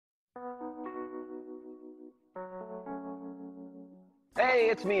Hey,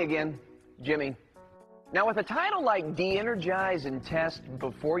 it's me again, Jimmy. Now, with a title like De-energize and Test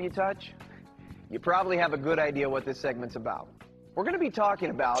Before You Touch, you probably have a good idea what this segment's about. We're going to be talking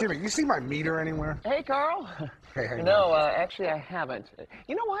about... Jimmy, you see my meter anywhere? Hey, Carl. Hey, hang no, on. actually, I haven't.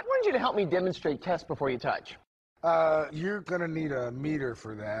 You know what? I wanted you to help me demonstrate Test Before You Touch. You're going to need a meter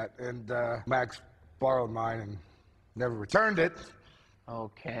for that, and Max borrowed mine and never returned it.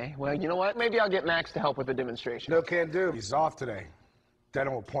 Okay. Well, you know what? Maybe I'll get Max to help with the demonstration. No can do. He's off today.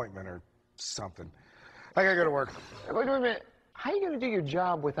 Dental appointment or something. I gotta go to work. Wait a minute. How are you going to do your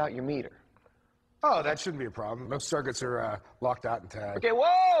job without your meter? Oh, that shouldn't be a problem. Most circuits are locked out and tagged. Okay,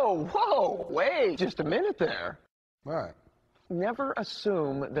 whoa, wait just a minute there. What? Never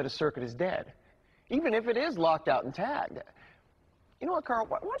assume that a circuit is dead, even if it is locked out and tagged. You know what, Carl,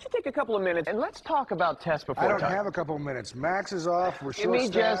 why don't you take a couple of minutes and let's talk about Test Before I don't Touch. have a couple of minutes. Max is off. We're Give me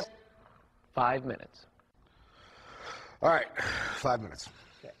short-staffed. just 5 minutes. All right, 5 minutes.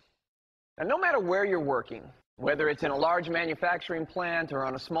 Okay. Now, no matter where you're working, whether it's in a large manufacturing plant or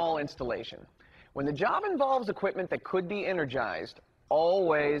on a small installation, when the job involves equipment that could be energized,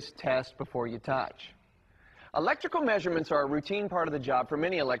 always test before you touch. Electrical measurements are a routine part of the job for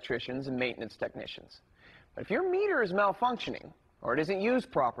many electricians and maintenance technicians. But if your meter is malfunctioning or it isn't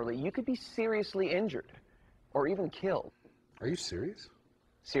used properly, you could be seriously injured or even killed. Are you serious?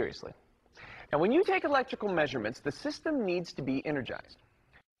 Seriously. Now, when you take electrical measurements, the system needs to be energized.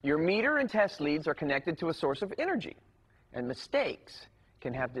 Your meter and test leads are connected to a source of energy, and mistakes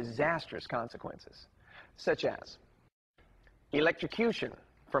can have disastrous consequences, such as electrocution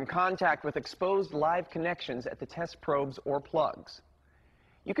from contact with exposed live connections at the test probes or plugs.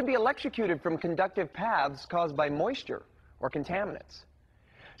 You can be electrocuted from conductive paths caused by moisture or contaminants.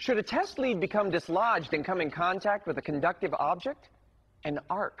 Should a test lead become dislodged and come in contact with a conductive object, an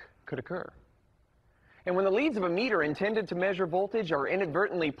arc could occur. And when the leads of a meter intended to measure voltage are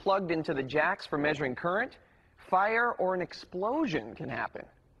inadvertently plugged into the jacks for measuring current, fire or an explosion can happen.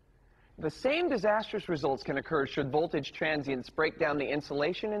 The same disastrous results can occur should voltage transients break down the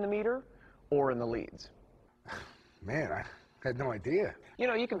insulation in the meter or in the leads. Man, I had no idea. You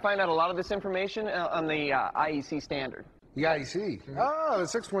know, you can find out a lot of this information on the IEC standard. The IEC? Oh, the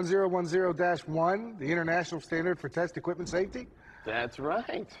 61010-1, the International Standard for Test Equipment Safety? That's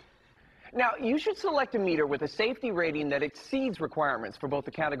right. Now, you should select a meter with a safety rating that exceeds requirements for both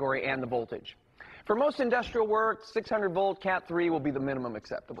the category and the voltage. For most industrial work, 600-volt Cat 3 will be the minimum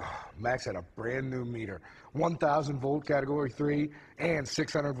acceptable. Max had a brand new meter, 1,000-volt Category 3 and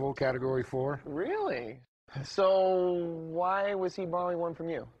 600-volt Category 4. Really? So why was he borrowing one from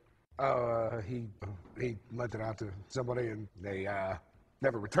you? He lent it out to somebody and they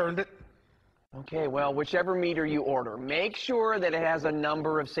never returned it. Okay, well, whichever meter you order, make sure that it has a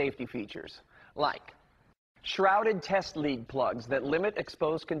number of safety features, like shrouded test lead plugs that limit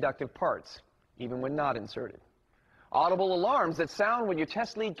exposed conductive parts, even when not inserted. Audible alarms that sound when your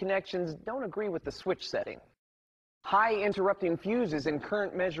test lead connections don't agree with the switch setting. High interrupting fuses in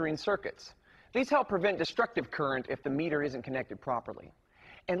current measuring circuits. These help prevent destructive current if the meter isn't connected properly.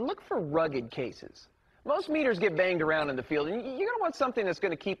 And look for rugged cases. Most meters get banged around in the field, and you're going to want something that's going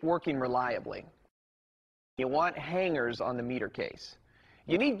to keep working reliably. You want hangers on the meter case.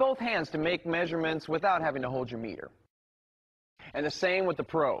 You need both hands to make measurements without having to hold your meter. And the same with the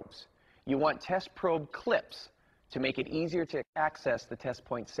probes. You want test probe clips to make it easier to access the test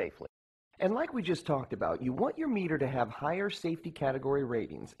point safely. And like we just talked about, you want your meter to have higher safety category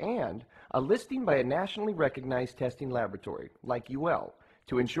ratings and a listing by a nationally recognized testing laboratory, like UL,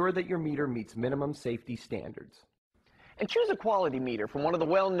 to ensure that your meter meets minimum safety standards. And choose a quality meter from one of the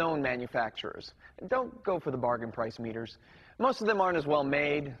well-known manufacturers. Don't go for the bargain price meters. Most of them aren't as well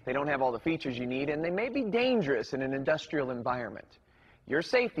made, they don't have all the features you need, and they may be dangerous in an industrial environment. Your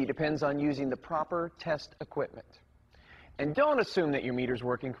safety depends on using the proper test equipment. And don't assume that your meter's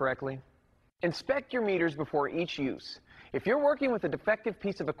working correctly. Inspect your meters before each use. If you're working with a defective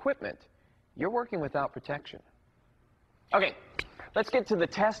piece of equipment, you're working without protection. Okay, let's get to the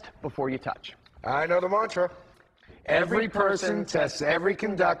test before you touch. I know the mantra. Every person tests every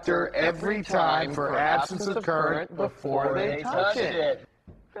conductor every time for absence of current before they touch it.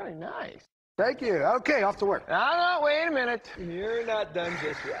 Very nice. Thank you. Okay, off to work. No, wait a minute. You're not done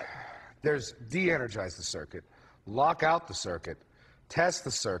just yet. There's de-energize the circuit, lock out the circuit, test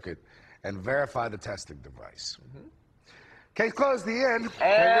the circuit, and verify the testing device. Case closed, the end.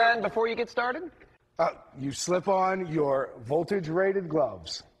 And before you get started? You slip on your voltage-rated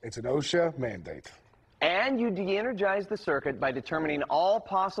gloves. It's an OSHA mandate. And you de-energize the circuit by determining all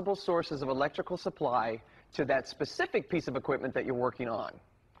possible sources of electrical supply to that specific piece of equipment that you're working on.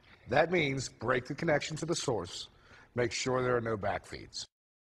 That means break the connection to the source, Make sure there are no backfeeds.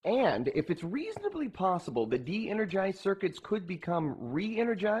 And if it's reasonably possible the de-energized circuits could become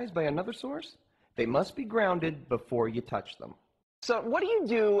re-energized by another source, they must be grounded before you touch them. So what do you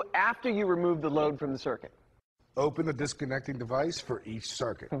do after you remove the load from the circuit? Open the disconnecting device for each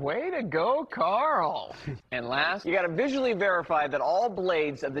circuit. Way to go, Carl. And last, you got to visually verify that all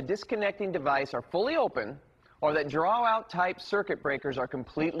blades of the disconnecting device are fully open, or that draw-out type circuit breakers are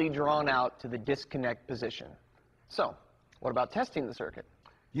completely drawn out to the disconnect position. So, what about testing the circuit?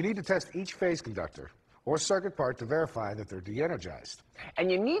 You need to test each phase conductor or circuit part to verify that they're de-energized. And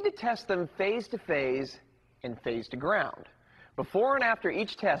you need to test them phase to phase and phase to ground. Before and after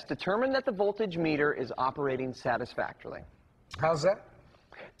each test, determine that the voltage meter is operating satisfactorily. How's that?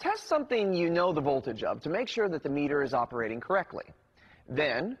 Test something you know the voltage of to make sure that the meter is operating correctly.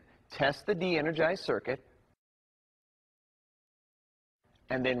 Then, test the de-energized circuit,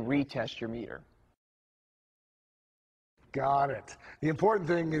 and then retest your meter. Got it. The important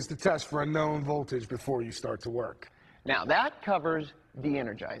thing is to test for a known voltage before you start to work. Now, that covers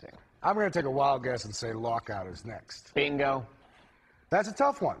de-energizing. I'm going to take a wild guess and say lockout is next. Bingo. That's a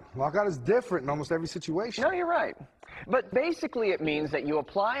tough one. Lockout is different in almost every situation. No, you're right. But basically it means that you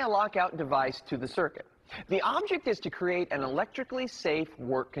apply a lockout device to the circuit. The object is to create an electrically safe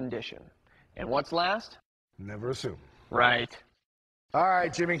work condition. And what's last? Never assume. Right. All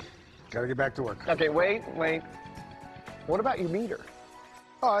right, Jimmy. Got to get back to work. Okay, wait. What about your meter?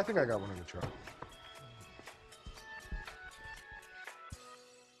 Oh, I think I got one in the truck.